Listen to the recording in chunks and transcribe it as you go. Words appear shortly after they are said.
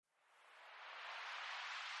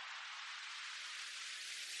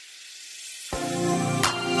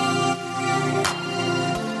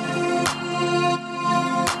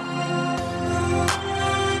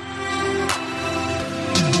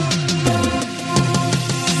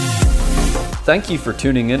Thank you for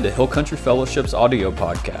tuning in to Hill Country Fellowship's audio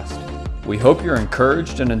podcast. We hope you're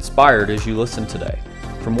encouraged and inspired as you listen today.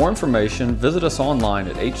 For more information, visit us online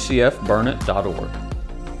at hcfburnett.org.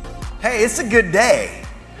 Hey, it's a good day.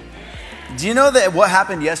 Do you know that what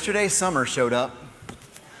happened yesterday? Summer showed up.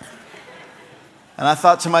 And I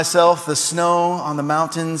thought to myself, the snow on the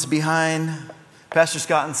mountains behind Pastor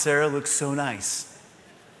Scott and Sarah looks so nice.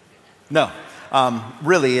 No,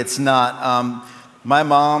 really, it's not. My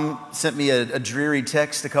mom sent me a dreary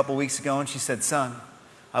text a couple weeks ago, and she said, son,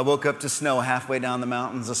 I woke up to snow halfway down the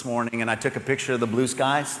mountains this morning, and I took a picture of the blue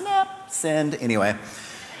sky. Snap, send. Anyway,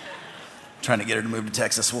 trying to get her to move to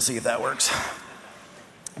Texas. We'll see if that works.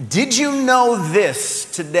 Did you know this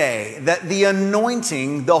today, that the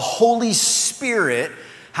anointing, the Holy Spirit,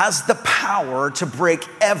 has the power to break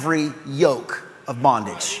every yoke of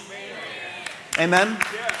bondage? Amen?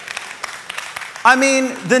 I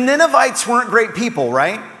mean, the Ninevites weren't great people,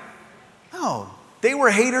 right? No, they were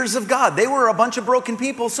haters of God. They were a bunch of broken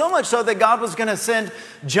people, so much so that God was going to send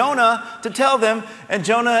Jonah to tell them, and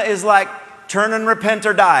Jonah is like, turn and repent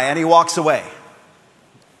or die, and he walks away.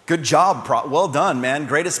 Good job, well done, man.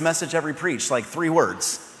 Greatest message ever preached, like 3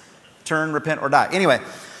 words. Turn, repent, or die. Anyway,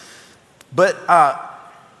 but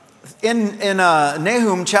in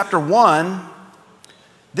Nahum chapter 1,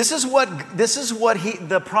 this is what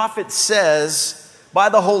the prophet says by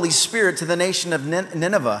the Holy Spirit to the nation of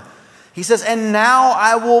Nineveh. He says, and now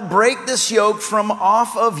I will break this yoke from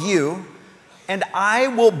off of you, and I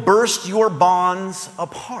will burst your bonds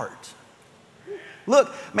apart.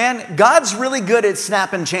 Look, man, God's really good at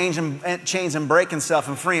snapping chains and breaking stuff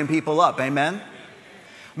and freeing people up. Amen?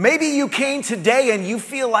 Maybe you came today and you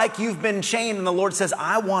feel like you've been chained, and the Lord says,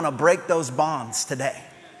 I want to break those bonds today.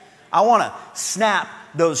 I want to snap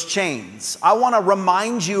those chains. I want to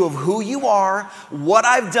remind you of who you are, what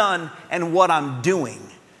I've done, and what I'm doing.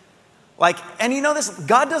 Like, and you know this,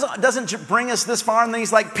 God doesn't bring us this far and then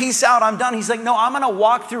he's like, peace out, I'm done. He's like, no, I'm going to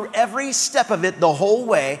walk through every step of it the whole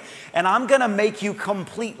way, and I'm going to make you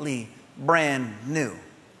completely brand new.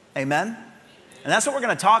 Amen? And that's what we're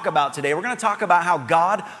going to talk about today. We're going to talk about how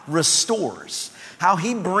God restores, how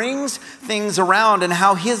he brings things around, and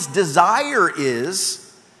how his desire is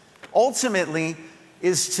ultimately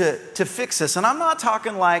is to fix us. And I'm not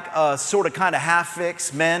talking like a sort of kind of half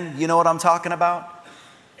fix. Men, you know what I'm talking about?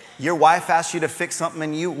 Your wife asked you to fix something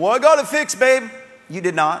and you, well, I got it fixed, babe. You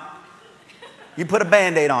did not. You put a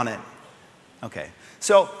Band-Aid on it. Okay.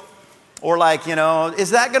 So, or like, you know, is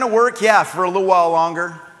that going to work? Yeah, for a little while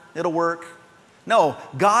longer. It'll work. No,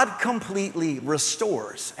 God completely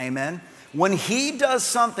restores. Amen. When he does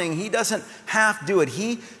something, he doesn't half do it.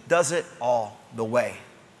 He does it all the way.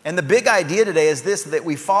 And the big idea today is this, that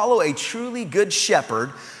we follow a truly good shepherd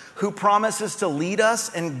who promises to lead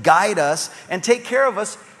us and guide us and take care of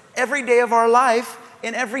us every day of our life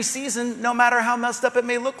in every season, no matter how messed up it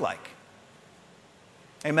may look like.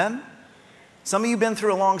 Amen? Some of you have been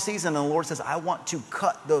through a long season and the Lord says, I want to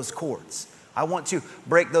cut those cords. I want to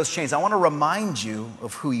break those chains. I want to remind you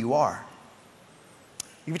of who you are.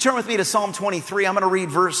 If you turn with me to Psalm 23, I'm going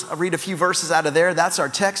to read a few verses out of there. That's our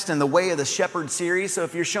text in the Way of the Shepherd series. So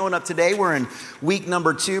if you're showing up today, we're in week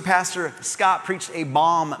number 2. Pastor Scott preached a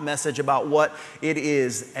bomb message about what it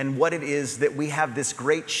is that we have this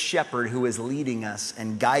great shepherd who is leading us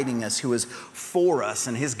and guiding us, who is for us.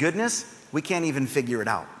 And his goodness, we can't even figure it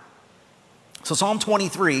out. So Psalm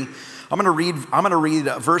 23, I'm going to read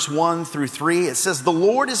verse 1 through 3. It says, the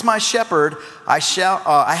Lord is my shepherd. I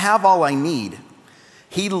have all I need.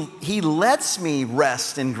 He lets me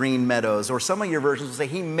rest in green meadows, or some of your versions will say,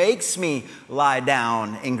 he makes me lie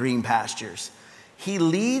down in green pastures. He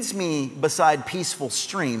leads me beside peaceful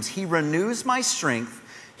streams. He renews my strength.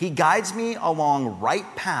 He guides me along right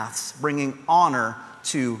paths, bringing honor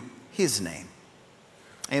to his name.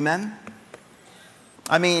 Amen?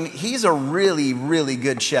 I mean, he's a really, really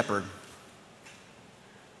good shepherd.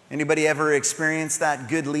 Anybody ever experienced that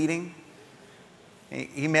good leading?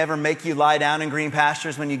 He may ever make you lie down in green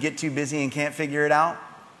pastures when you get too busy and can't figure it out?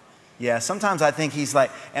 Yeah, sometimes I think he's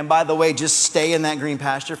like, and by the way, just stay in that green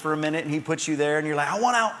pasture for a minute, and he puts you there and you're like, I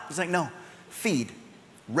want out. He's like, no, feed,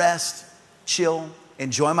 rest, chill,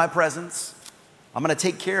 enjoy my presence. I'm going to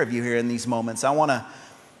take care of you here in these moments. I want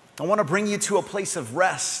to bring you to a place of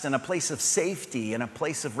rest and a place of safety and a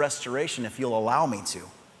place of restoration if you'll allow me to.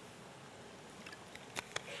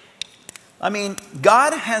 I mean,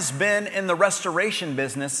 God has been in the restoration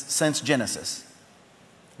business since Genesis,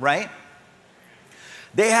 right?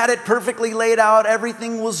 They had it perfectly laid out.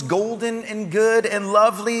 Everything was golden and good and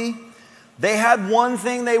lovely. They had one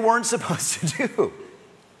thing they weren't supposed to do.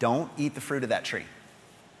 Don't eat the fruit of that tree.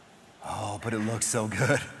 Oh, but it looks so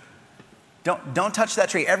good. Don't touch that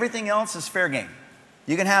tree. Everything else is fair game.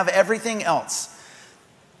 You can have everything else.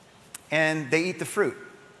 And they eat the fruit.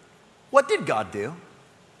 What did God do?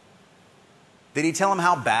 Did he tell them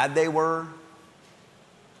how bad they were?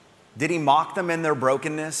 Did he mock them in their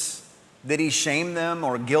brokenness? Did he shame them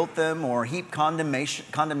or guilt them or heap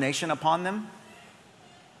condemnation upon them?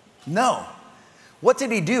 No. What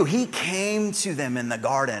did he do? He came to them in the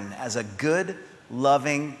garden as a good,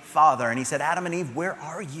 loving father. And he said, Adam and Eve, where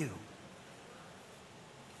are you?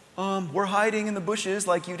 We're hiding in the bushes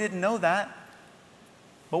like you didn't know that.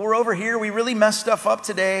 But we're over here. We really messed stuff up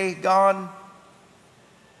today, God.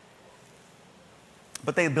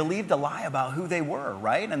 But they believed a lie about who they were,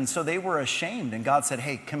 right? And so they were ashamed. And God said,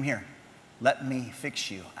 hey, come here. Let me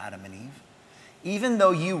fix you, Adam and Eve. Even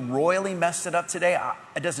though you royally messed it up today,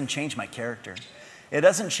 it doesn't change my character. It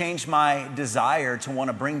doesn't change my desire to want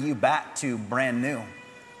to bring you back to brand new.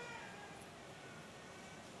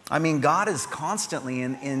 I mean, God is constantly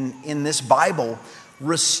in this Bible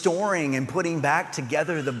restoring and putting back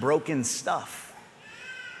together the broken stuff.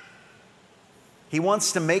 He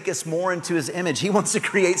wants to make us more into his image. He wants to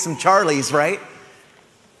create some Charlies, right?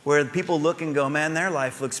 Where people look and go, man, their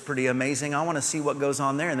life looks pretty amazing. I want to see what goes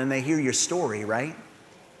on there. And then they hear your story, right?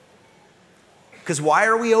 Because why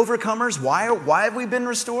are we overcomers? Why have we been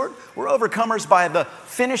restored? We're overcomers by the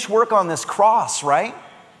finished work on this cross, right?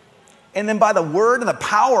 And then by the word and the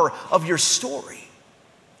power of your story,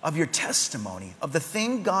 of your testimony, of the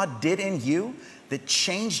thing God did in you that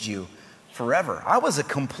changed you forever. I was a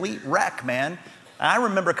complete wreck, man. And I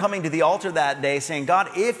remember coming to the altar that day saying, God,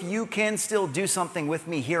 if you can still do something with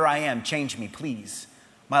me, here I am. Change me, please.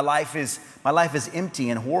 My life is empty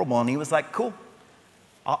and horrible. And he was like, cool.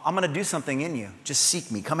 I'm going to do something in you. Just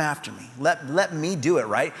seek me. Come after me. Let me do it,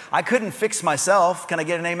 right? I couldn't fix myself. Can I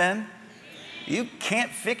get an amen? You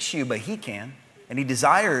can't fix you, but he can. And he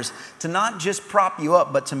desires to not just prop you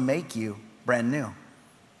up, but to make you brand new.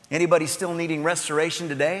 Anybody still needing restoration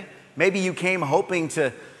today? Maybe you came hoping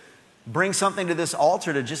to bring something to this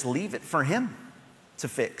altar to just leave it for him to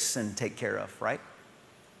fix and take care of, right?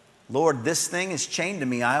 Lord, this thing is chained to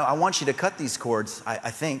me. I want you to cut these cords.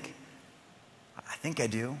 I think I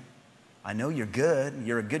do. I know you're good.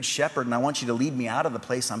 You're a good shepherd, and I want you to lead me out of the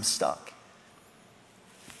place I'm stuck.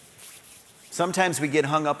 Sometimes we get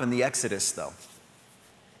hung up in the Exodus, though.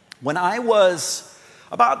 When I was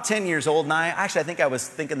about 10 years old, and I think I was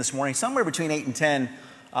thinking this morning, somewhere between 8 and 10,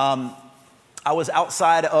 I was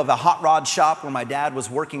outside of a hot rod shop where my dad was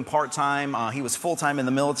working part-time. He was full-time in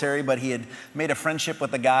the military, but he had made a friendship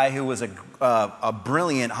with a guy who was a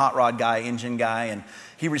brilliant hot rod guy, engine guy, and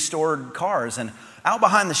he restored cars. And out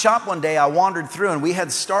behind the shop one day, I wandered through, and we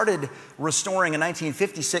had started restoring a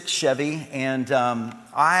 1956 Chevy, and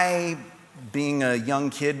I, being a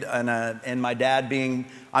young kid and my dad being,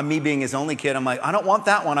 me being his only kid, I'm like, I don't want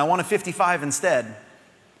that one. I want a 55 instead.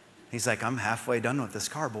 He's like, I'm halfway done with this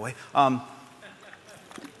car, boy. I'm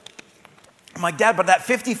like, Dad, but that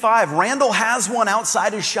 55, Randall has one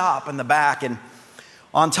outside his shop in the back, and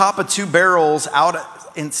on top of two barrels out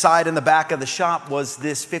inside in the back of the shop was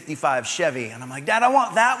this 55 Chevy. And I'm like, Dad, I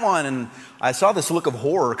want that one. And I saw this look of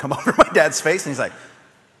horror come over my dad's face, and he's like,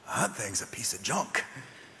 that thing's a piece of junk.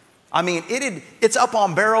 I mean, it's up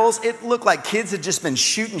on barrels. It looked like kids had just been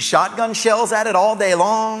shooting shotgun shells at it all day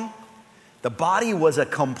long. The body was a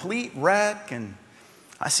complete wreck, and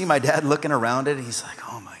I see my dad looking around it. He's like,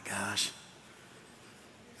 oh my gosh,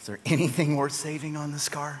 is there anything worth saving on this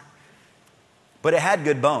car? But it had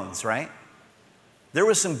good bones, right? There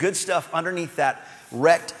was some good stuff underneath that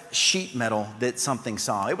wrecked sheet metal that something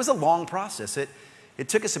saw. It was a long process. It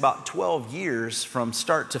took us about 12 years from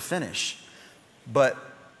start to finish. But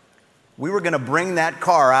we were going to bring that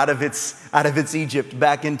car out of its Egypt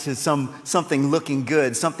back into something looking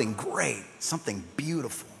good, something great, something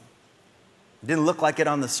beautiful. It didn't look like it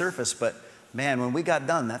on the surface, but man, when we got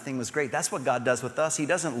done, that thing was great. That's what God does with us. He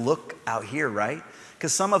doesn't look out here, right?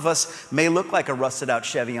 Because some of us may look like a rusted out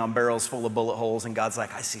Chevy on barrels full of bullet holes, and God's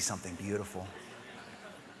like, I see something beautiful.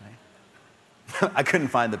 Right? I couldn't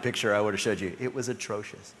find the picture I would have showed you. It was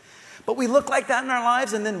atrocious. But we look like that in our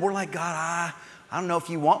lives, and then we're like, God, I don't know if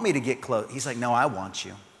you want me to get close. He's like, no, I want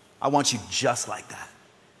you. I want you just like that.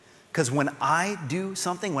 Because when I do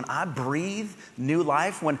something, when I breathe new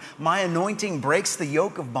life, when my anointing breaks the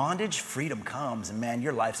yoke of bondage, freedom comes. And man,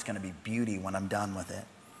 your life's going to be beauty when I'm done with it.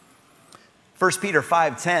 1 Peter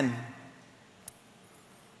 5:10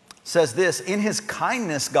 says this, in his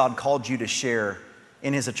kindness, God called you to share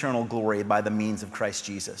in his eternal glory by the means of Christ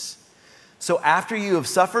Jesus. So after you have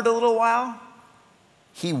suffered a little while,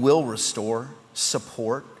 he will restore,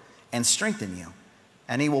 support, and strengthen you.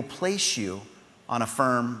 And he will place you on a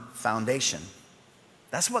firm foundation.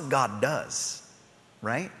 That's what God does,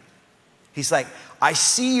 right? He's like, I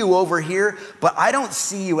see you over here, but I don't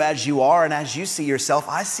see you as you are and as you see yourself.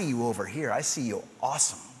 I see you over here. I see you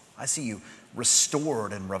awesome. I see you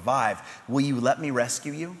restored and revived. Will you let me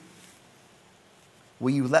rescue you?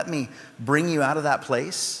 Will you let me bring you out of that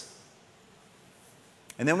place?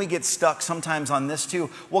 And then we get stuck sometimes on this too.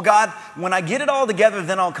 Well, God, when I get it all together,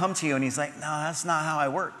 then I'll come to you. And he's like, no, that's not how I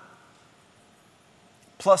work.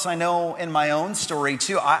 Plus, I know in my own story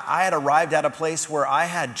too, I had arrived at a place where I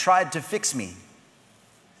had tried to fix me.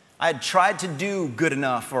 I had tried to do good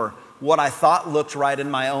enough, or what I thought looked right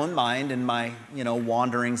in my own mind and my,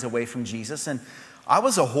 wanderings away from Jesus. And I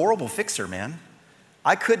was a horrible fixer, man.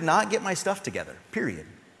 I could not get my stuff together, period.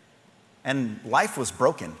 And life was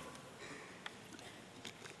broken.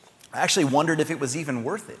 I actually wondered if it was even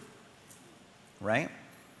worth it, right?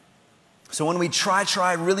 So when we try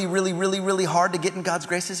really hard to get in God's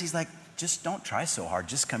graces, he's like, just don't try so hard.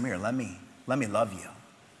 Just come here. Let me love you.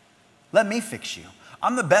 Let me fix you.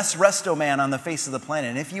 I'm the best resto man on the face of the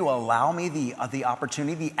planet. And if you allow me the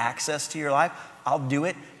opportunity, the access to your life, I'll do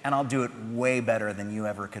it, and I'll do it way better than you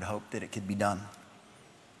ever could hope that it could be done.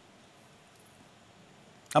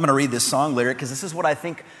 I'm going to read this song lyric because this is what I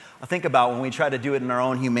think about when we try to do it in our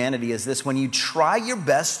own humanity, is this: when you try your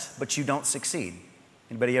best, but you don't succeed.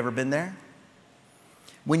 Anybody ever been there?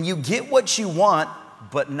 When you get what you want,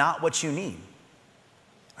 but not what you need.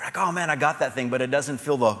 You're like, oh man, I got that thing, but it doesn't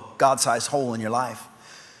fill the God-sized hole in your life.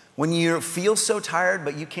 When you feel so tired,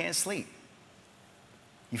 but you can't sleep.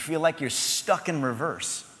 You feel like you're stuck in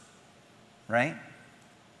reverse, right?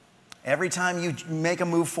 Every time you make a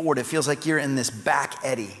move forward, it feels like you're in this back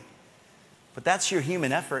eddy. But that's your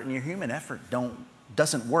human effort, and your human effort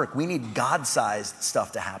doesn't work. We need God-sized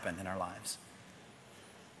stuff to happen in our lives.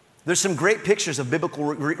 There's some great pictures of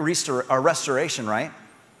biblical restoration, right?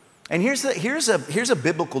 And here's a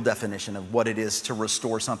biblical definition of what it is to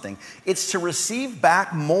restore something. It's to receive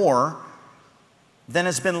back more than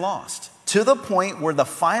has been lost, to the point where the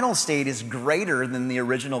final state is greater than the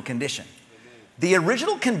original condition. The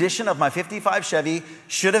original condition of my 55 Chevy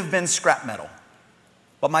should have been scrap metal.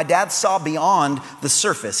 But my dad saw beyond the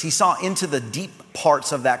surface. He saw into the deep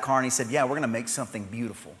parts of that car, and he said, yeah, we're going to make something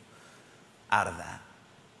beautiful out of that.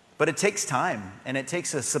 But it takes time, and it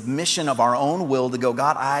takes a submission of our own will to go,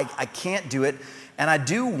 God, I can't do it, and I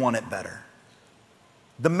do want it better.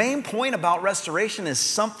 The main point about restoration is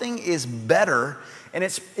something is better, and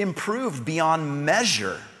it's improved beyond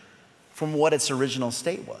measure from what its original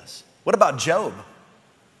state was. What about Job?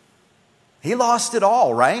 He lost it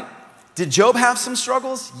all, right? Did Job have some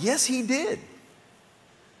struggles? Yes, he did.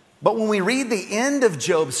 But when we read the end of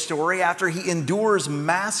Job's story, after he endures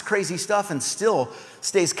mass crazy stuff and still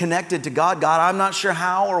stays connected to God, God, I'm not sure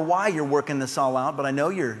how or why you're working this all out, but I know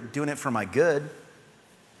you're doing it for my good.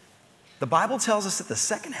 The Bible tells us that the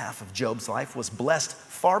second half of Job's life was blessed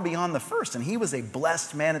far beyond the first, and he was a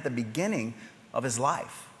blessed man at the beginning of his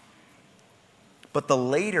life. But the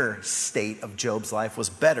later state of Job's life was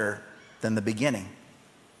better than the beginning.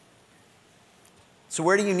 So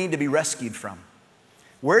where do you need to be rescued from?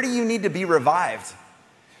 Where do you need to be revived?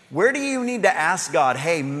 Where do you need to ask God,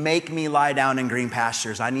 hey, make me lie down in green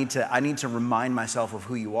pastures? I need to remind myself of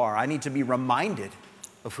who you are. I need to be reminded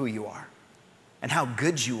of who you are and how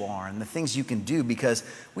good you are and the things you can do, because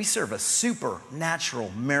we serve a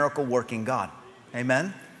supernatural, miracle-working God.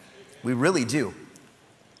 Amen? We really do.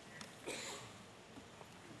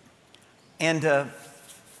 And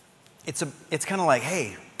it's kind of like,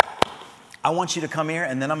 hey, I want you to come here,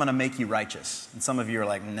 and then I'm going to make you righteous. And some of you are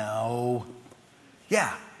like, no.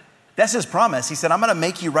 Yeah, that's his promise. He said, I'm going to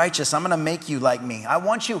make you righteous. I'm going to make you like me. I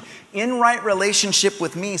want you in right relationship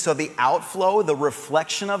with me, so the outflow, the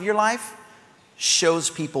reflection of your life shows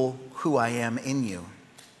people who I am in you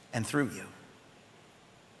and through you.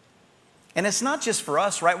 And it's not just for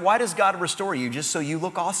us, right? Why does God restore you? Just so you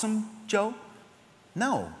look awesome, Joe?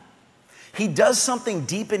 No. He does something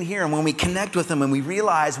deep in here, and when we connect with him and we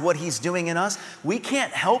realize what he's doing in us, we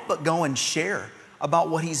can't help but go and share about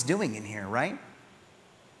what he's doing in here, right?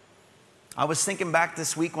 I was thinking back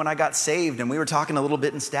this week when I got saved, and we were talking a little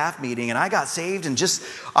bit in staff meeting, and I got saved, and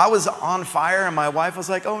I was on fire, and my wife was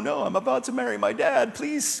like, oh no, I'm about to marry my dad.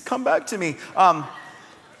 Please come back to me.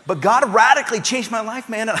 But God radically changed my life,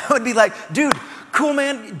 man. And I would be like, dude, cool,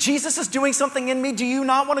 man. Jesus is doing something in me. Do you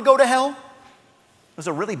not want to go to hell? It was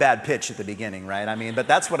a really bad pitch at the beginning, right? I mean, but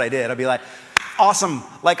that's what I did. I'd be like, awesome.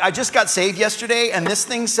 Like, I just got saved yesterday, and this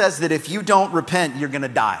thing says that if you don't repent, you're going to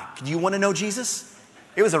die. Do you want to know Jesus?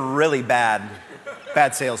 It was a really bad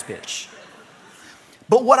sales pitch.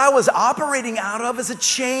 But what I was operating out of is a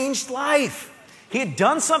changed life. He had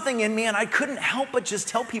done something in me and I couldn't help but just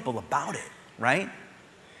tell people about it, right?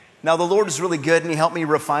 Now the Lord is really good and he helped me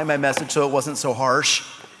refine my message so it wasn't so harsh.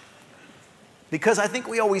 Because I think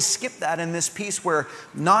we always skip that in this piece where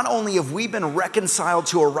not only have we been reconciled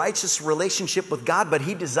to a righteous relationship with God, but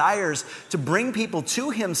he desires to bring people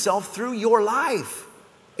to himself through your life.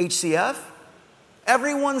 HCF,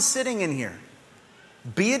 everyone sitting in here,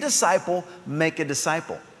 be a disciple, make a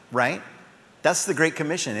disciple, right? That's the Great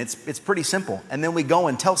Commission. It's pretty simple. And then we go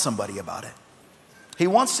and tell somebody about it. He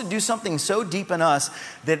wants to do something so deep in us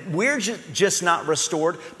that we're just not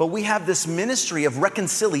restored, but we have this ministry of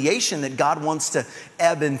reconciliation that God wants to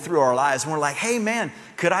ebb in through our lives. And we're like, hey man,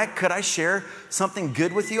 could I share something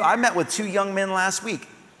good with you? I met with 2 young men last week.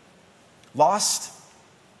 Lost,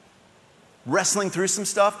 wrestling through some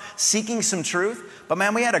stuff, seeking some truth. But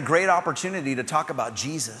man, we had a great opportunity to talk about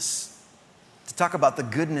Jesus, to talk about the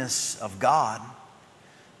goodness of God,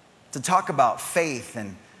 to talk about faith,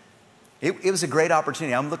 and it was a great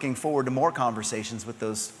opportunity. I'm looking forward to more conversations with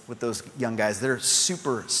those young guys. They're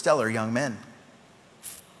super stellar young men.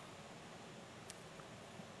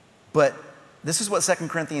 But this is what 2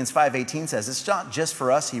 Corinthians 5:18 says. It's not just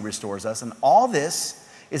for us he restores us. And all this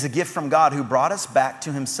is a gift from God who brought us back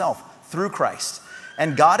to himself through Christ.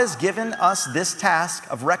 And God has given us this task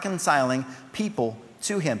of reconciling people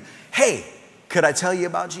to him. Hey, could I tell you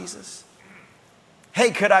about Jesus?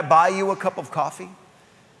 Hey, could I buy you a cup of coffee?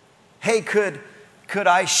 Hey, could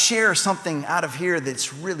I share something out of here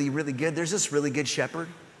that's really, really good? There's this really good shepherd.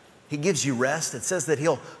 He gives you rest. It says that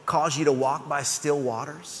he'll cause you to walk by still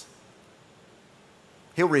waters.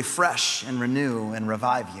 He'll refresh and renew and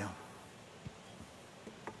revive you.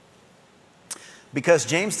 Because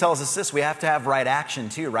James tells us this, we have to have right action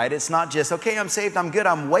too, right? It's not just, okay, I'm saved, I'm good,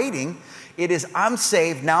 I'm waiting. It is, I'm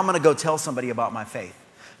saved, now I'm going to go tell somebody about my faith.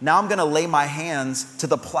 Now I'm going to lay my hands to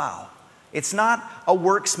the plow. It's not a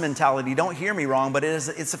works mentality, don't hear me wrong, but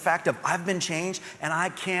it's a fact of I've been changed and I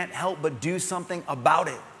can't help but do something about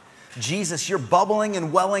it. Jesus, you're bubbling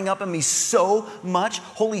and welling up in me so much.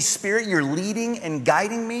 Holy Spirit, you're leading and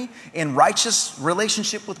guiding me in righteous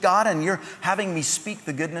relationship with God, and you're having me speak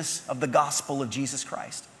the goodness of the gospel of Jesus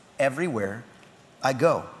Christ everywhere I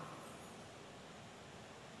go.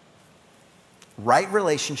 Right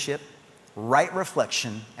relationship, right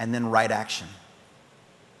reflection, and then right action.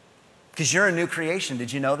 Because you're a new creation.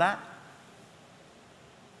 Did you know that?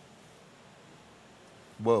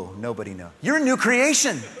 Whoa, nobody knows. You're a new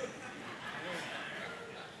creation.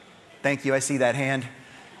 Thank you, I see that hand.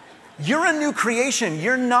 You're a new creation.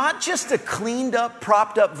 You're not just a cleaned up,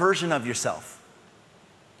 propped up version of yourself.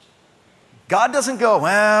 God doesn't go,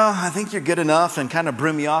 well, I think you're good enough, and kind of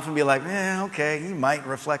brim you off and be like, okay, you might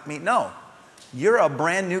reflect me. No. You're a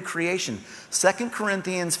brand new creation. 2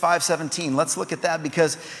 Corinthians 5:17. Let's look at that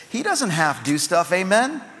because he doesn't half do stuff.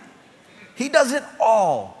 Amen? He does it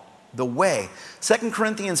all the way. 2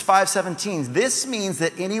 Corinthians 5:17. This means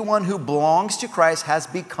that anyone who belongs to Christ has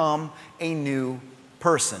become a new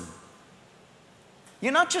person.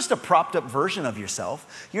 You're not just a propped up version of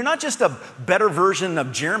yourself. You're not just a better version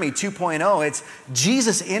of Jeremy 2.0. It's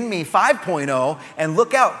Jesus in me 5.0. And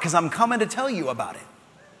look out because I'm coming to tell you about it.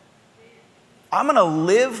 I'm going to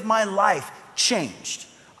live my life changed.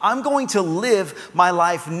 I'm going to live my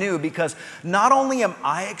life new because not only am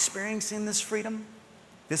I experiencing this freedom,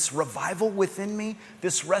 this revival within me,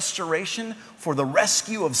 this restoration for the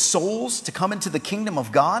rescue of souls to come into the kingdom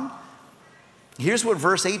of God. Here's what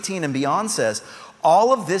verse 18 and beyond says.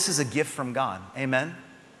 All of this is a gift from God. Amen.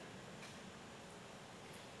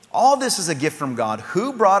 All this is a gift from God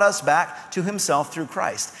who brought us back to himself through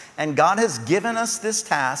Christ. And God has given us this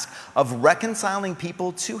task of reconciling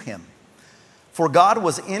people to him. For God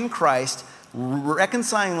was in Christ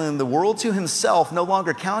reconciling the world to himself, no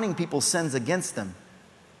longer counting people's sins against them.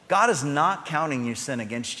 God is not counting your sin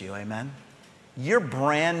against you. Amen. You're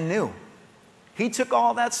brand new. He took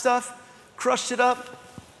all that stuff, crushed it up,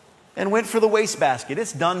 and went for the wastebasket.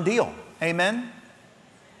 It's done deal. Amen.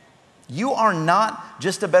 You are not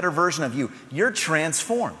just a better version of you. You're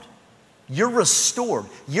transformed. You're restored.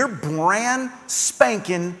 You're brand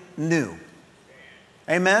spanking new.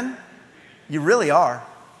 Amen? You really are.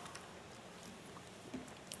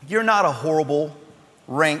 You're not a horrible,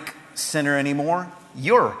 rank sinner anymore.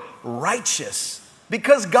 You're righteous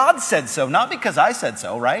because God said so, not because I said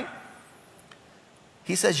so, right?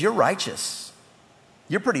 He says you're righteous.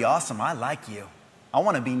 You're pretty awesome. I like you. I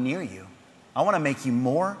want to be near you. I want to make you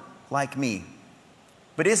more like me.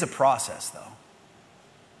 But it is a process, though.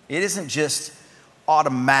 It isn't just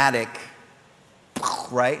automatic,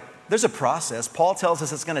 right? There's a process. Paul tells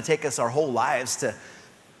us it's going to take us our whole lives to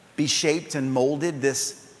be shaped and molded,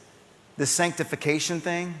 this this sanctification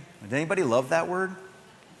thing. Does anybody love that word?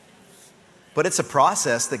 But it's a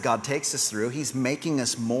process that God takes us through. He's making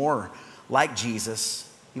us more like Jesus.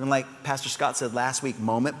 Even like Pastor Scott said last week,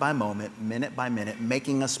 moment by moment, minute by minute,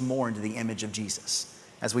 making us more into the image of Jesus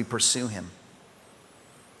as we pursue him.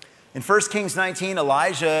 In 1 Kings 19,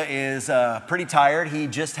 Elijah is pretty tired. He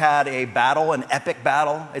just had a battle, an epic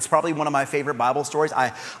battle. It's probably one of my favorite Bible stories.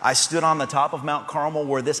 I stood on the top of Mount Carmel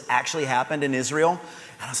where this actually happened in Israel.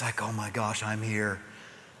 And I was like, oh my gosh, I'm here.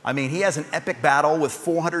 I mean, he has an epic battle with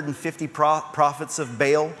 450 prophets of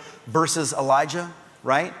Baal versus Elijah,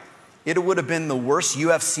 right? It would have been the worst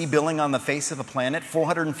UFC billing on the face of the planet.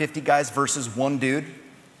 450 guys versus one dude.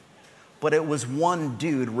 But it was one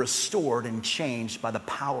dude restored and changed by the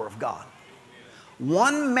power of God.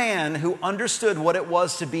 One man who understood what it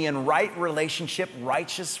was to be in right relationship,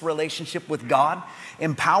 righteous relationship with God,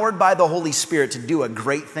 empowered by the Holy Spirit to do a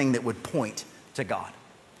great thing that would point to God.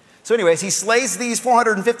 So anyways, he slays these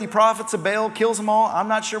 450 prophets of Baal, kills them all. I'm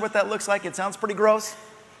not sure what that looks like. It sounds pretty gross.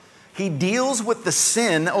 He deals with the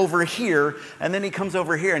sin over here, and then he comes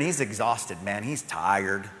over here, and he's exhausted, man. He's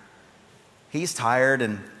tired. He's tired,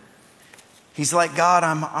 and he's like, God,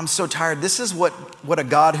 I'm so tired. This is what a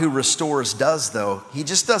God who restores does, though. He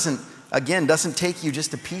just doesn't take you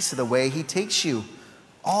just a piece of the way. He takes you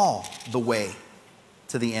all the way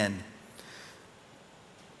to the end.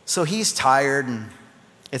 So he's tired, and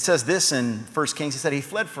it says this in 1 Kings. He said he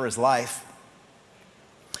fled for his life.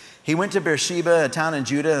 He went to Beersheba, a town in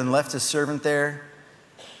Judah, and left his servant there.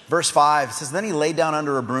 Verse 5 it says, then he lay down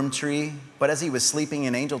under a broom tree, but as he was sleeping,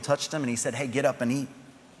 an angel touched him, and he said, hey, get up and eat.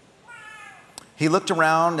 He looked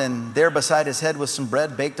around, and there beside his head was some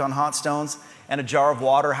bread baked on hot stones and a jar of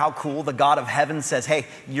water. How cool. The God of heaven says, hey,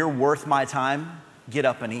 you're worth my time. Get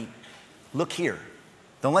up and eat. Look here.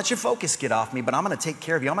 Don't let your focus get off me, but I'm going to take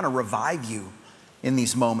care of you. I'm going to revive you in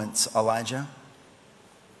these moments, Elijah.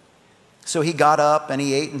 So he got up and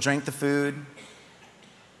he ate and drank the food.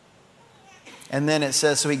 And then it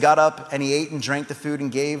says, so he got up and he ate and drank the food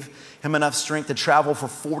and gave him enough strength to travel for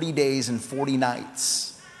 40 days and 40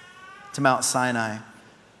 nights to Mount Sinai,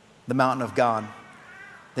 the mountain of God.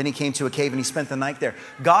 Then he came to a cave and he spent the night there.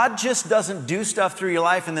 God just doesn't do stuff through your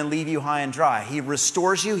life and then leave you high and dry. He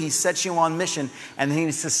restores you, he sets you on mission, and then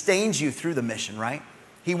he sustains you through the mission, right?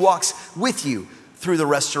 He walks with you through the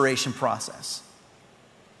restoration process.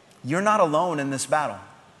 You're not alone in this battle.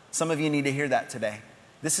 Some of you need to hear that today.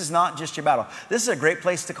 This is not just your battle. This is a great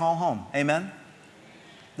place to call home. Amen?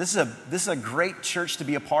 This is a great church to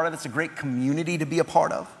be a part of. It's a great community to be a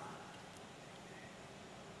part of.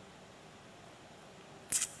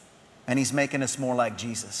 And he's making us more like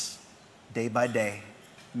Jesus, day by day,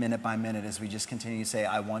 minute by minute, as we just continue to say,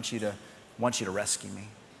 I want you to rescue me.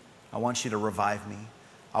 I want you to revive me.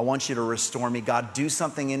 I want you to restore me. God, do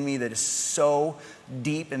something in me that is so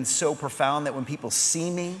deep and so profound that when people see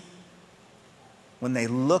me, when they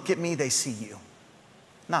look at me, they see you.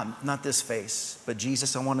 Not this face, but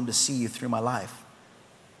Jesus, I want them to see you through my life.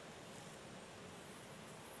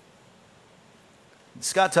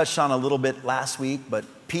 Scott touched on a little bit last week, but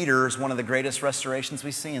Peter is one of the greatest restorations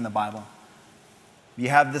we see in the Bible. You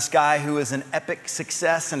have this guy who is an epic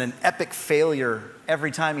success and an epic failure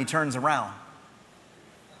every time he turns around.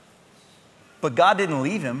 But God didn't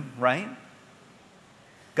leave him, right?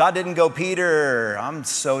 God didn't go, Peter, I'm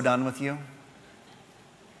so done with you.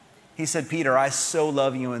 He said, Peter, I so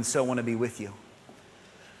love you and so want to be with you.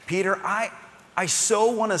 Peter, I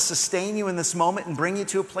so want to sustain you in this moment and bring you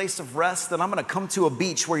to a place of rest that I'm going to come to a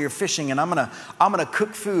beach where you're fishing and I'm going to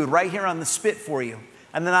cook food right here on the spit for you.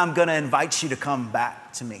 And then I'm going to invite you to come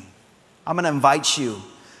back to me. I'm going to invite you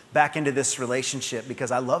back into this relationship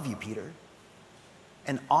because I love you, Peter.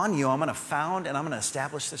 And on you, I'm going to found and I'm going to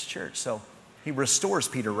establish this church. So he restores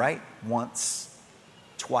Peter, right? Once,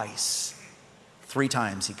 twice, 3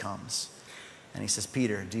 times he comes. And he says,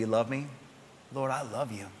 Peter, do you love me? Lord, I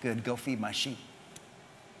love you. Good, go feed my sheep.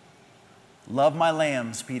 Love my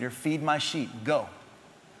lambs, Peter. Feed my sheep. Go.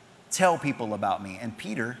 Tell people about me. And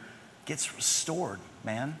Peter gets restored,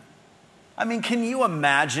 man. I mean, can you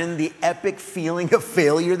imagine the epic feeling of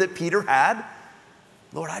failure that Peter had?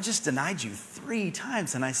 Lord, I just denied you 3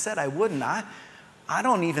 times and I said I wouldn't. I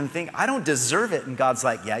don't deserve it. And God's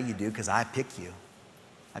like, yeah, you do, because I pick you.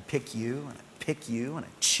 I pick you and I pick you and I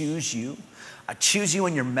choose you. I choose you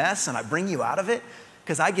in your mess and I bring you out of it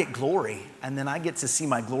because I get glory. And then I get to see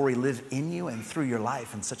my glory live in you and through your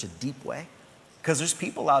life in such a deep way. Because there's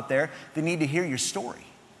people out there that need to hear your story.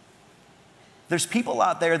 There's people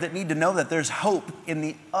out there that need to know that there's hope in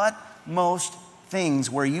the utmost things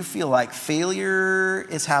where you feel like failure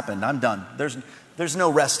has happened. I'm done. There's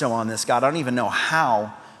no resto on this, God. I don't even know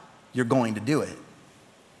how you're going to do it.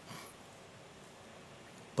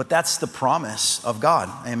 But that's the promise of God.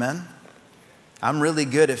 Amen? I'm really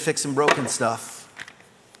good at fixing broken stuff.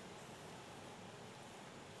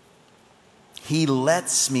 He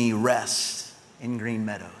lets me rest in green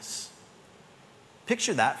meadows.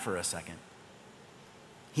 Picture that for a second.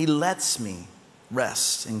 He lets me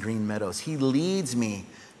rest in green meadows. He leads me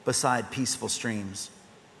beside peaceful streams.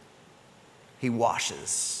 He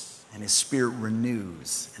washes, and his spirit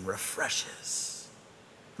renews and refreshes.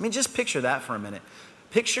 I mean, just picture that for a minute.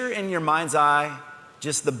 Picture in your mind's eye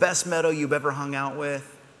just the best meadow you've ever hung out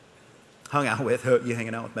with. You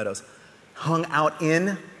hanging out with meadows.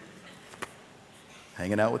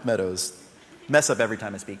 Hanging out with meadows. Mess up every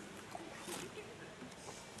time I speak.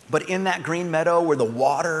 But in that green meadow where the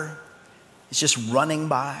water is just running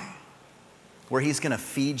by, where he's going to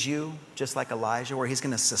feed you just like Elijah, where he's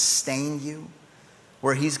going to sustain you,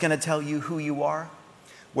 where he's going to tell you who you are,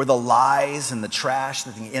 where the lies and the trash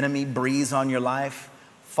that the enemy breathes on your life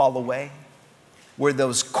fall away, where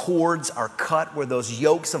those cords are cut, where those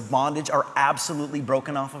yokes of bondage are absolutely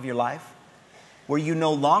broken off of your life, where you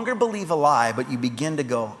no longer believe a lie, but you begin to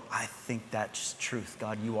go, I think that's truth.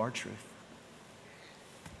 God, you are truth.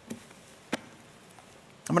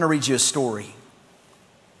 I'm going to read you a story.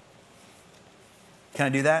 Can I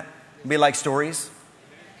do that? Anybody like stories?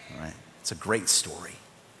 All right. It's a great story.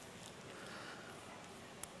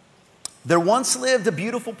 There once lived a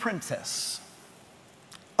beautiful princess,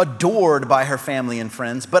 adored by her family and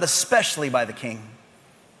friends, but especially by the king.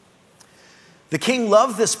 The king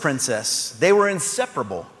loved this princess. They were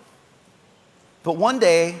inseparable. But one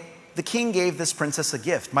day, the king gave this princess a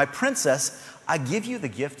gift. My princess, I give you the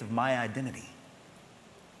gift of my identity.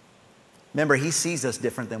 Remember, he sees us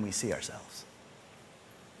different than we see ourselves.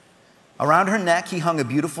 Around her neck, he hung a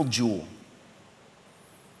beautiful jewel.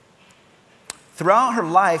 Throughout her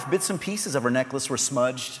life, bits and pieces of her necklace were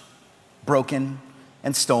smudged, broken,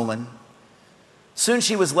 and stolen. Soon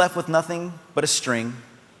she was left with nothing but a string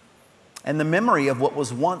and the memory of what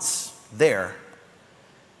was once there.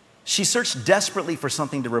 She searched desperately for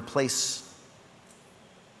something to replace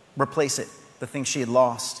it, the thing she had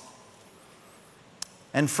lost.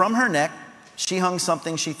 And from her neck, she hung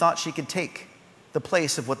something she thought she could take the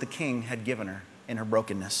place of what the king had given her in her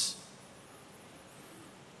brokenness.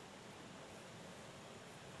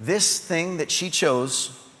 This thing that she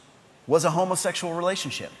chose was a homosexual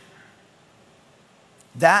relationship.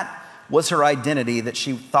 That was her identity that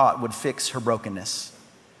she thought would fix her brokenness.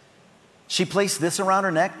 She placed this around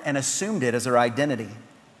her neck and assumed it as her identity.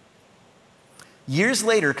 Years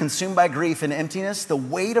later, consumed by grief and emptiness, the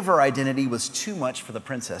weight of her identity was too much for the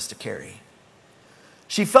princess to carry.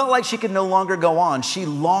 She felt like she could no longer go on. She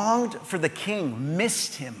longed for the king,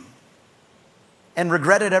 missed him, and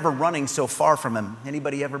regretted ever running so far from him.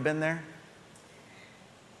 Anybody ever been there?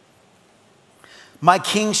 My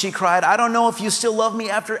king, she cried, I don't know if you still love me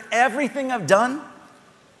after everything I've done.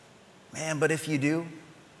 Man, but if you do,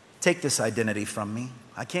 take this identity from me.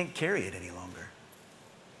 I can't carry it any longer.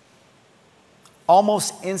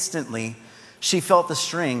 Almost instantly, she felt the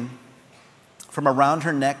string from around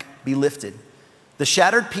her neck be lifted, the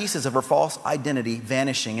shattered pieces of her false identity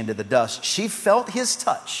vanishing into the dust. She felt his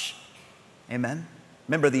touch. Amen.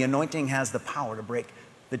 Remember, the anointing has the power to break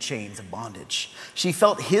the chains of bondage. She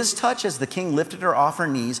felt his touch as the king lifted her off her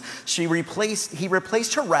knees. He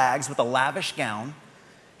replaced her rags with a lavish gown.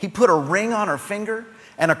 He put a ring on her finger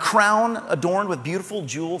and a crown adorned with beautiful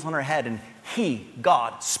jewels on her head. And he,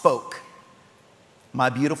 God, spoke. My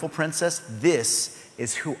beautiful princess, this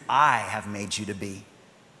is who I have made you to be.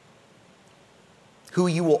 Who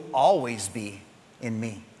you will always be in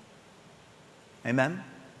me. Amen?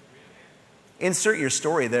 Insert your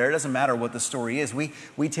story there. It doesn't matter what the story is.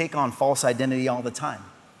 We take on false identity all the time.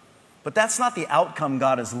 But that's not the outcome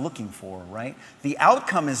God is looking for, right? The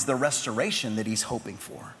outcome is the restoration that he's hoping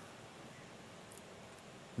for.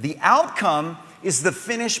 The outcome is the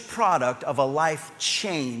finished product of a life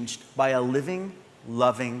changed by a living,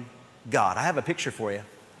 loving God. I have a picture for you.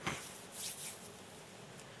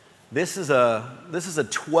 This is a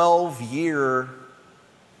 12-year,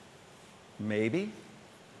 maybe.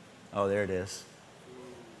 Oh, there it is.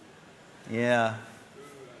 Yeah.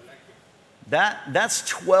 That's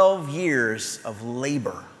 12 years of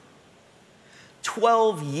labor.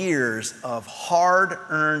 12 years of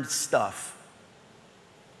hard-earned stuff.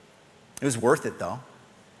 It was worth it, though.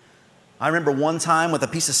 I remember one time with a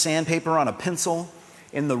piece of sandpaper on a pencil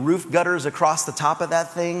in the roof gutters across the top of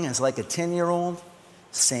that thing as like a 10-year-old,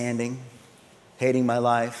 sanding, hating my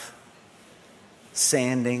life,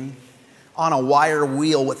 sanding, on a wire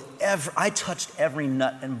wheel with I touched every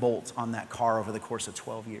nut and bolt on that car over the course of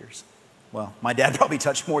 12 years. Well, my dad probably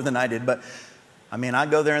touched more than I did, but I mean,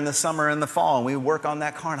 I'd go there in the summer and the fall, and we would work on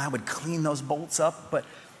that car, and I would clean those bolts up, but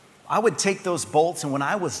I would take those bolts, and when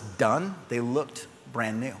I was done, they looked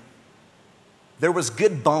brand new. There was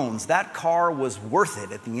good bones. That car was worth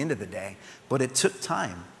it at the end of the day, but it took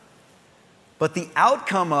time. But the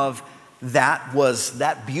outcome of that was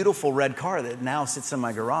that beautiful red car that now sits in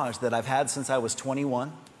my garage that I've had since I was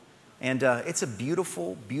 21. And it's a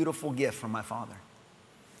beautiful, beautiful gift from my father.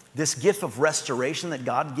 This gift of restoration that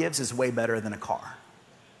God gives is way better than a car.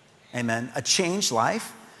 Amen. A changed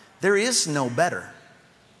life, there is no better.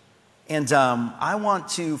 And I want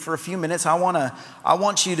to, for a few minutes, I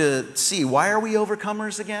want you to see, why are we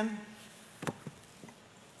overcomers again?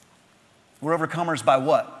 We're overcomers by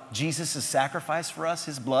what? Jesus' sacrifice for us,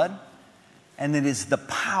 his blood. And it is the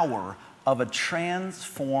power of a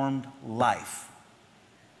transformed life.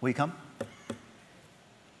 Will you come?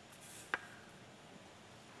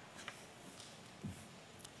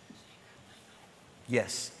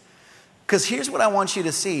 Yes. Because here's what I want you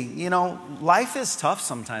to see. You know, life is tough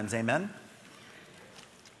sometimes, amen?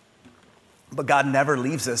 But God never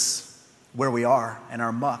leaves us where we are in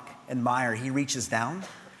our muck and mire. He reaches down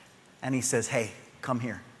and he says, hey, come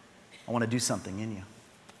here. I want to do something in you.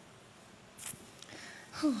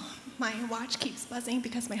 My watch keeps buzzing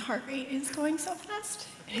because my heart rate is going so fast.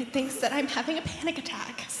 It thinks that I'm having a panic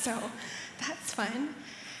attack, so that's fun.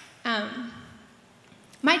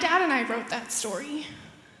 My dad and I wrote that story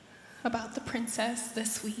about the princess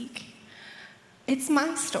this week. It's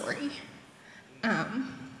my story.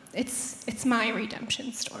 It's my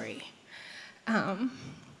redemption story.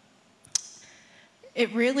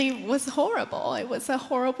 It really was horrible. It was a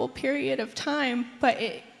horrible period of time, but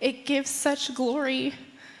it gives such glory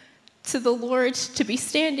to the Lord to be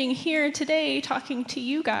standing here today talking to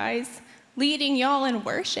you guys, leading y'all in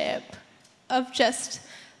worship of just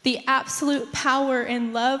the absolute power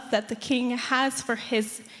and love that the King has for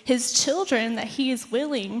his children, that he is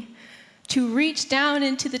willing to reach down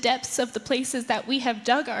into the depths of the places that we have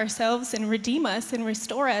dug ourselves and redeem us and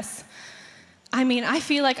restore us. I mean, I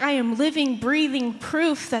feel like I am living, breathing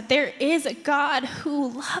proof that there is a God who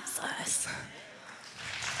loves us.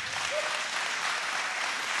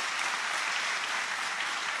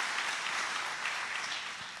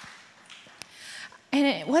 And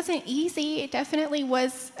it wasn't easy. It definitely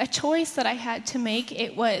was a choice that I had to make.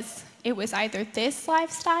 It was either this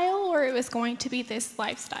lifestyle or it was going to be this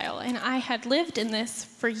lifestyle. And I had lived in this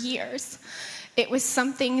for years. It was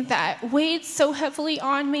something that weighed so heavily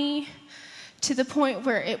on me to the point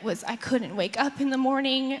where I couldn't wake up in the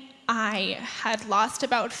morning. I had lost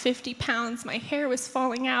about 50 pounds. My hair was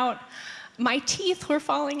falling out. My teeth were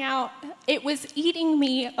falling out. It was eating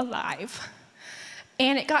me alive.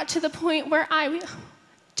 And it got to the point where I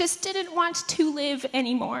just didn't want to live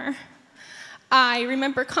anymore. I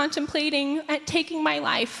remember contemplating taking my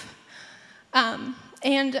life.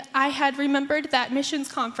 And I had remembered that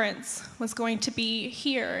missions conference was going to be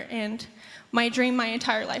here, and my dream my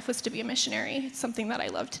entire life was to be a missionary. It's something that I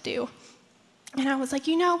love to do. And I was like,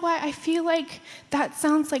 you know what? I feel like that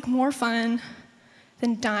sounds like more fun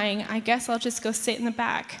than dying. I guess I'll just go sit in the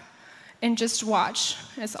back and just watch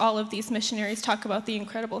as all of these missionaries talk about the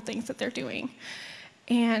incredible things that they're doing.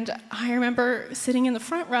 And I remember sitting in the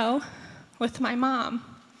front row with my mom,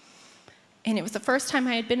 and it was the first time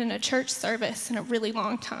I had been in a church service in a really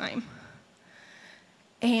long time.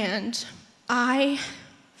 And I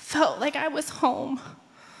felt like I was home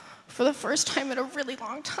for the first time in a really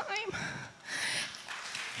long time.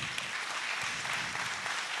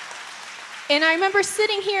 And I remember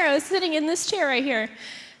sitting here, I was sitting in this chair right here,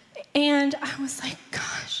 and I was like,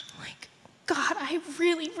 gosh, God, I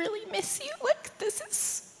really, really miss you. Like, this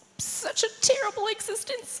is such a terrible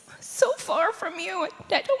existence, so far from you.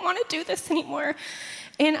 I don't want to do this anymore.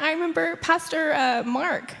 And I remember Pastor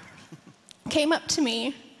Mark came up to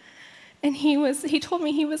me, and he told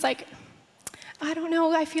me, he was like, I don't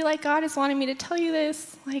know, I feel like God is wanting me to tell you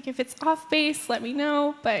this. Like, if it's off base, let me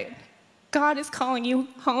know, but God is calling you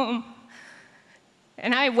home.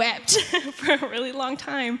 And I wept for a really long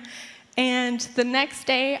time. And the next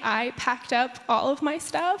day, I packed up all of my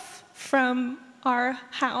stuff from our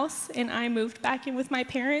house, and I moved back in with my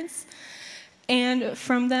parents. And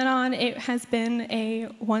from then on, it has been a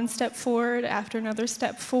one step forward after another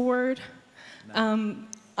step forward.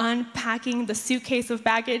 Unpacking the suitcase of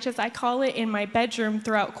baggage, as I call it, in my bedroom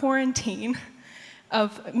throughout quarantine,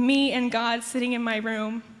 of me and God sitting in my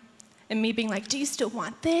room, and me being like, do you still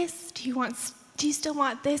want this? Do you still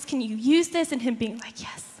want this? Can you use this? And him being like,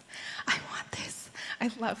 yes, I want this. I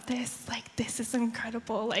love this. Like, this is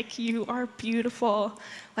incredible. Like, you are beautiful.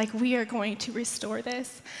 Like, we are going to restore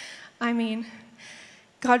this. I mean,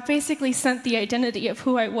 God basically sent the identity of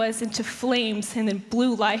who I was into flames and then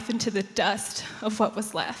blew life into the dust of what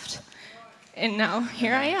was left. And now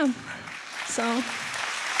here I am. So.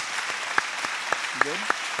 Good.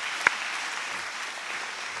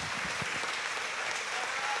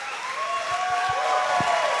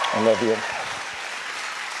 I love you.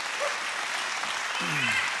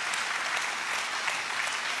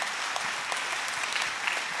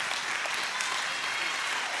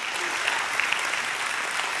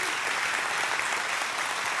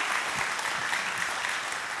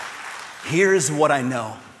 Here's what I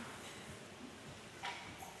know.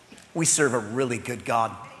 We serve a really good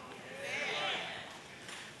God.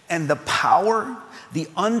 And the power, the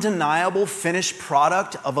undeniable finished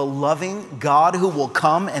product of a loving God who will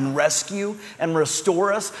come and rescue and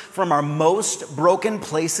restore us from our most broken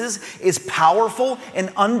places is powerful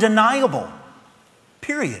and undeniable.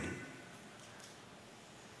 Period.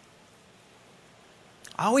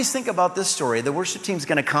 I always think about this story. The worship team's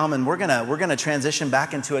going to come and we're going to transition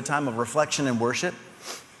back into a time of reflection and worship.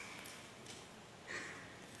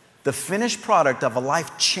 The finished product of a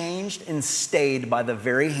life changed and stayed by the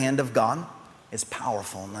very hand of God is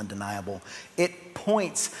powerful and undeniable. It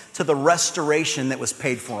points to the restoration that was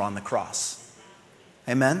paid for on the cross.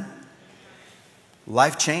 Amen?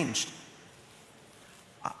 Life changed.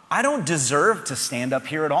 I don't deserve to stand up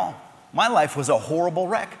here at all. My life was a horrible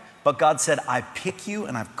wreck. But God said, I pick you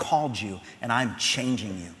and I've called you and I'm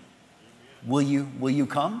changing you. Will you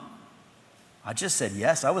come? I just said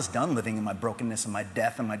yes. I was done living in my brokenness and my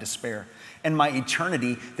death and my despair and my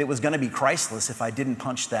eternity that was going to be Christless if I didn't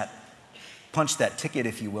punch that ticket,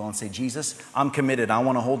 if you will, and say, Jesus, I'm committed. I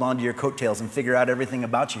want to hold on to your coattails and figure out everything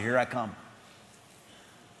about you. Here I come.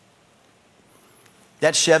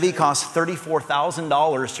 That Chevy cost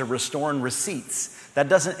 $34,000 to restore in receipts. That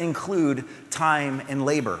doesn't include time and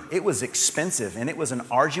labor. It was expensive and it was an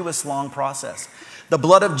arduous, long process. The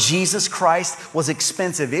blood of Jesus Christ was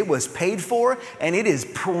expensive. It was paid for and it is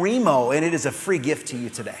primo and it is a free gift to you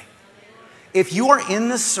today. If you are in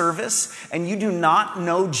this service and you do not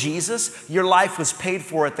know Jesus, your life was paid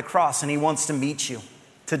for at the cross and he wants to meet you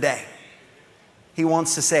today. He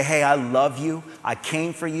wants to say, hey, I love you. I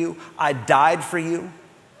came for you. I died for you.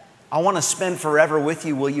 I want to spend forever with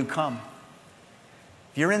you. Will you come?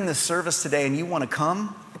 If you're in this service today and you want to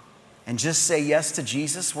come and just say yes to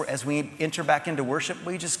Jesus as we enter back into worship,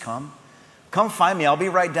 will you just come? Come find me. I'll be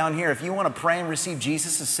right down here. If you want to pray and receive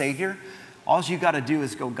Jesus as Savior, all you got to do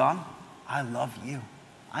is go, God, I love you.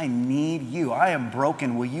 I need you. I am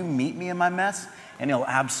broken. Will you meet me in my mess? And he'll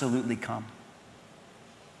absolutely come.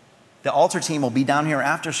 The altar team will be down here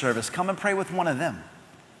after service. Come and pray with one of them.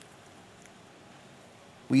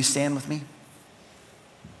 Will you stand with me?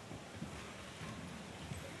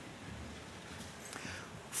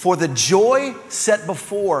 For the joy set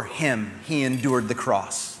before him, he endured the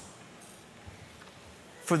cross.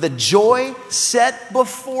 For the joy set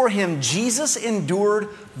before him, Jesus endured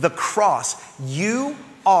the cross. You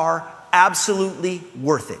are absolutely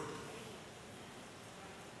worth it.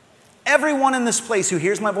 Everyone in this place who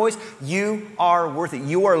hears my voice, you are worth it.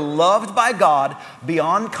 You are loved by God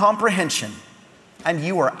beyond comprehension. And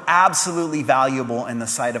you are absolutely valuable in the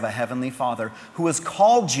sight of a heavenly Father who has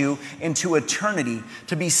called you into eternity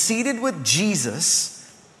to be seated with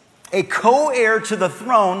Jesus, a co-heir to the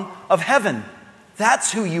throne of heaven.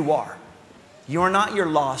 That's who you are. You are not your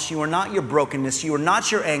loss. You are not your brokenness. You are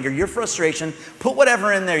not your anger, your frustration. Put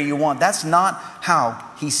whatever in there you want. That's not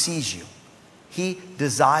how he sees you. He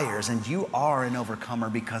desires, and you are an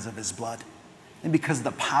overcomer because of his blood and because of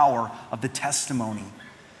the power of the testimony.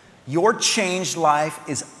 Your changed life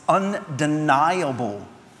is undeniable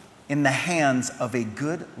in the hands of a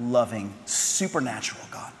good, loving, supernatural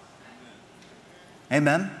God.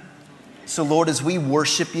 Amen? So, Lord, as we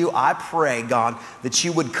worship you, I pray, God, that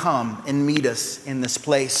you would come and meet us in this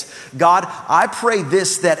place. God, I pray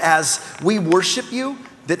this, that as we worship you,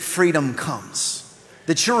 that freedom comes.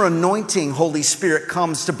 That your anointing, Holy Spirit,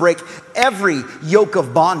 comes to break every yoke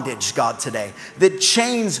of bondage, God, today. That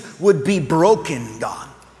chains would be broken, God.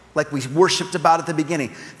 Like we worshiped about at the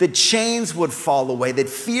beginning, that chains would fall away, that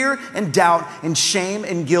fear and doubt and shame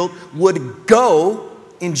and guilt would go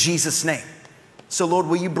in Jesus' name. So, Lord,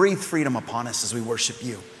 will you breathe freedom upon us as we worship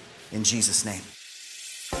you in Jesus' name?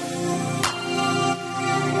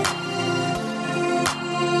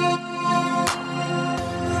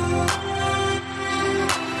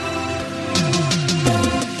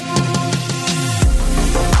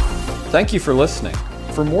 Thank you for listening.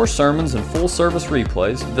 For more sermons and full service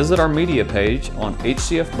replays, visit our media page on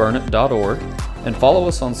hcfburnett.org and follow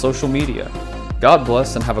us on social media. God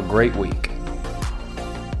bless and have a great week.